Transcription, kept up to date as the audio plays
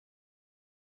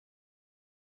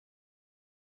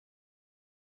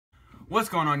What's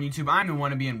going on YouTube? I'm the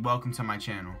Wannabe and welcome to my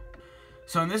channel.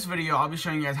 So in this video, I'll be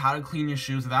showing you guys how to clean your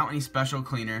shoes without any special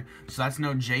cleaner. So that's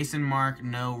no Jason Mark,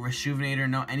 no Reshoevn8or,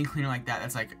 no any cleaner like that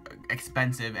that's like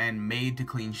expensive and made to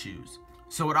clean shoes.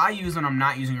 So what I use when I'm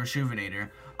not using Reshoevn8or,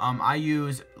 I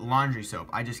use laundry soap.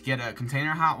 I just get a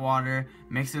container of hot water,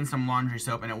 mix in some laundry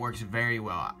soap, and it works very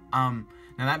well. Now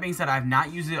that being said, I've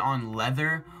not used it on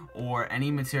leather or any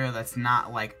material that's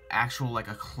not like actual like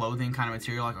a clothing kind of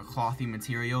material, like a clothy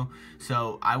material.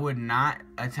 So I would not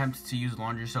attempt to use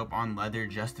laundry soap on leather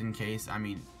just in case,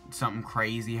 something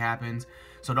crazy happens.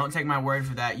 So don't take my word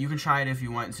for that. You can try it if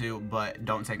you want to, but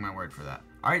don't take my word for that.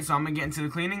 Alright, so I'm gonna get into the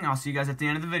cleaning. I'll see you guys at the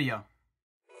end of the video.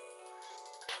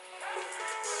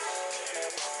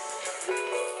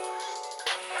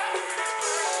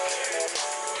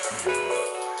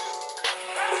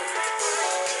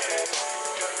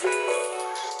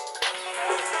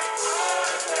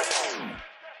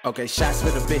 Okay, shots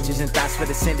for the bitches and thoughts for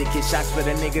the syndicate. Shots for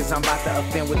the niggas I'm about to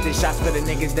offend with this. Shots for the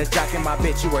niggas that's jocking my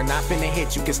bitch. You are not finna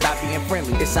hit, you can stop being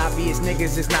friendly. It's obvious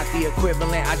niggas is not the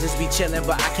equivalent. I just be chillin',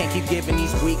 but I can't keep giving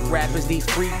these weak rappers these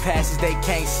free passes. They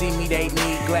can't see me, they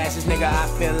need glasses. Nigga, I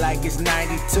feel like it's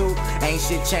 92. Ain't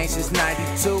shit changed since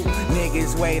 92.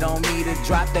 Niggas wait on me to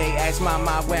drop. They ask my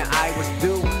mom when I was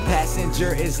due.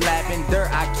 Passenger is lavender.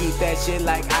 I keep that shit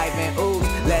like Ivan Ooze.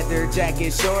 Leather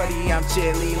jacket shorty, I'm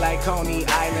chilly like Coney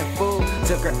Island food.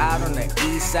 Took her out on the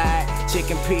east side,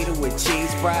 chicken pita with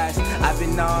cheese fries. I've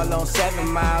been all on 7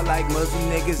 Mile like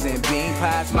Muslim niggas and bean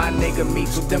pies. My nigga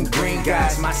meets with them green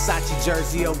guys. My Sachi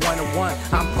jersey a 101.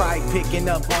 I'm probably picking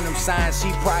up on them signs.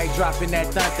 She probably dropping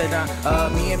that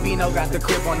thun-thun-dun. Me and Bino got the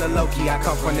crib on the low-key. I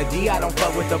come from the D, I don't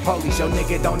fuck with the police. Yo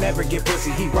nigga don't ever get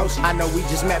pussy, he roasty. I know we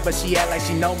just met, but she act like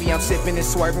she know me. I'm sipping and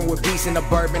swerving with beats in the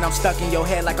bourbon. I'm stuck in your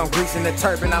head like I'm greasing the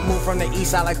turban. I move from the east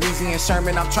side like Weezy and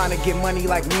Sherman. I'm trying to get money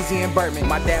like Weezy and Berman.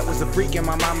 My dad was a freak and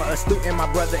my mama a student. My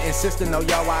brother and sister know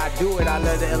y'all why I do it. I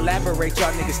love to elaborate,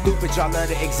 y'all niggas stupid. Y'all love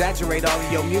to exaggerate all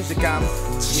of your music. I'm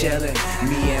chillin',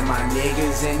 me and my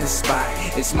niggas in the spot.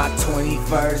 It's my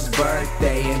 21st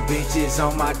birthday and bitches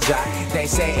on my jock. They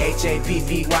say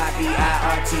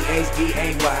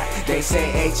H-A-P-P-Y-B-I-R-T-H-D-A-Y. They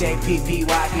say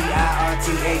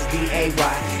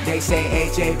H-A-P-P-Y-B-I-R-T-H-D-A-Y. They say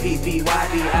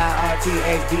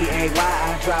H-A-P-P-Y-B-I-R-T-H-D-A-Y.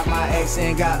 I dropped my ex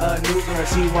and got a new girl.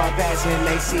 She walk past and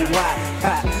they see why.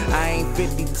 I ain't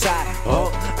 50 top,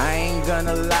 I ain't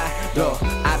gonna lie, though.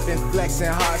 I've been flexing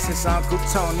hard since Uncle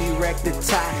Tony wrecked the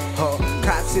top,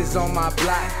 Cops is on my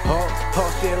block,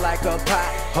 posted like a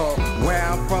pot, Where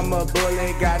I'm from a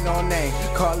bullet, got no name,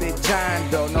 call it John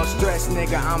Doe. No stress,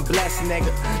 nigga, I'm blessed,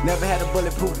 nigga. Never had a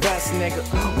bulletproof vest, nigga.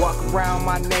 Walk around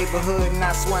my neighborhood and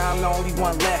I swear I'm the only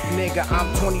one left, nigga.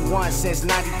 I'm 21 since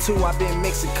 92, I've been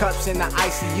mixing cups in the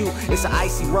ICU. It's an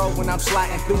icy road when I'm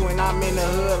sliding through and I'm in the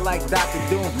hood like Dr.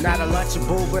 Doom. Not a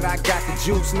lunchable, but I got the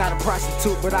juice. Not a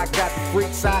prostitute, but I got the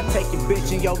freak side. Take your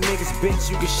bitch and your niggas bitch.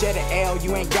 You can shed an L,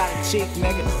 you ain't got a cheek,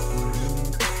 nigga.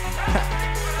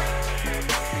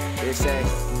 They say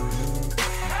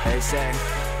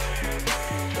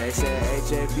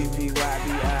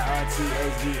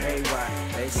H-A-P-P-Y-B-I-R-T-H-D-A-Y.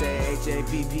 They say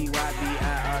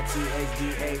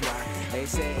H-A-P-P-Y-B-I-R-T-H-D-A-Y. They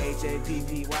say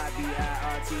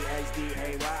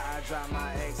H-A-P-P-Y-B-I-R-T-H-D-A-Y. I dropped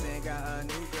my ex and got a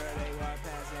new girl. They walk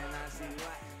past and I see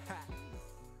why.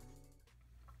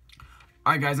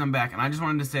 Alright guys, I'm back, and I just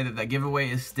wanted to say that that giveaway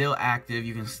is still active.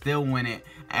 You can still win it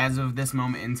as of this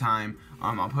moment in time.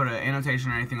 I'll put an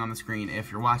annotation or anything on the screen if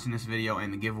you're watching this video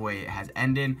and the giveaway has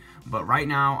ended. But right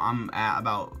now, I'm at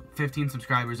about 15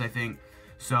 subscribers, I think.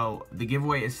 So the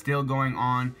giveaway is still going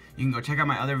on. You can go check out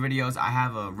my other videos. I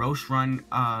have a roast run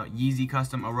Yeezy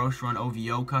custom, a roast run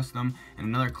OVO custom, and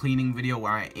another cleaning video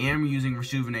where I am using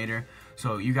Reshoevn8or.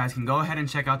 So you guys can go ahead and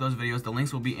check out those videos. The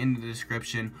links will be in the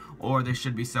description, or they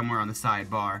should be somewhere on the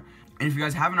sidebar. And if you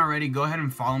guys haven't already, go ahead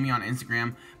and follow me on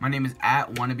Instagram. My name is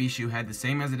 @WannabeShoehead, the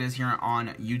same as it is here on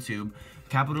YouTube.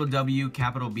 Capital W,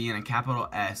 capital B, and a capital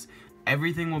S.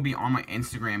 Everything will be on my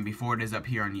Instagram before it is up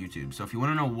here on YouTube. So if you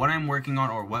want to know what I'm working on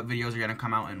or what videos are going to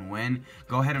come out and when,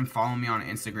 go ahead and follow me on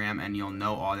Instagram and you'll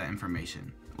know all that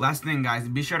information. Last thing guys,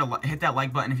 be sure to hit that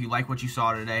like button if you like what you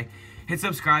saw today. Hit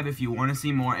subscribe if you want to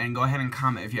see more, and go ahead and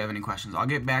comment if you have any questions. I'll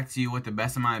get back to you with the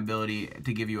best of my ability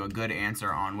to give you a good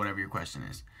answer on whatever your question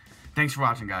is. Thanks for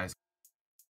watching, guys.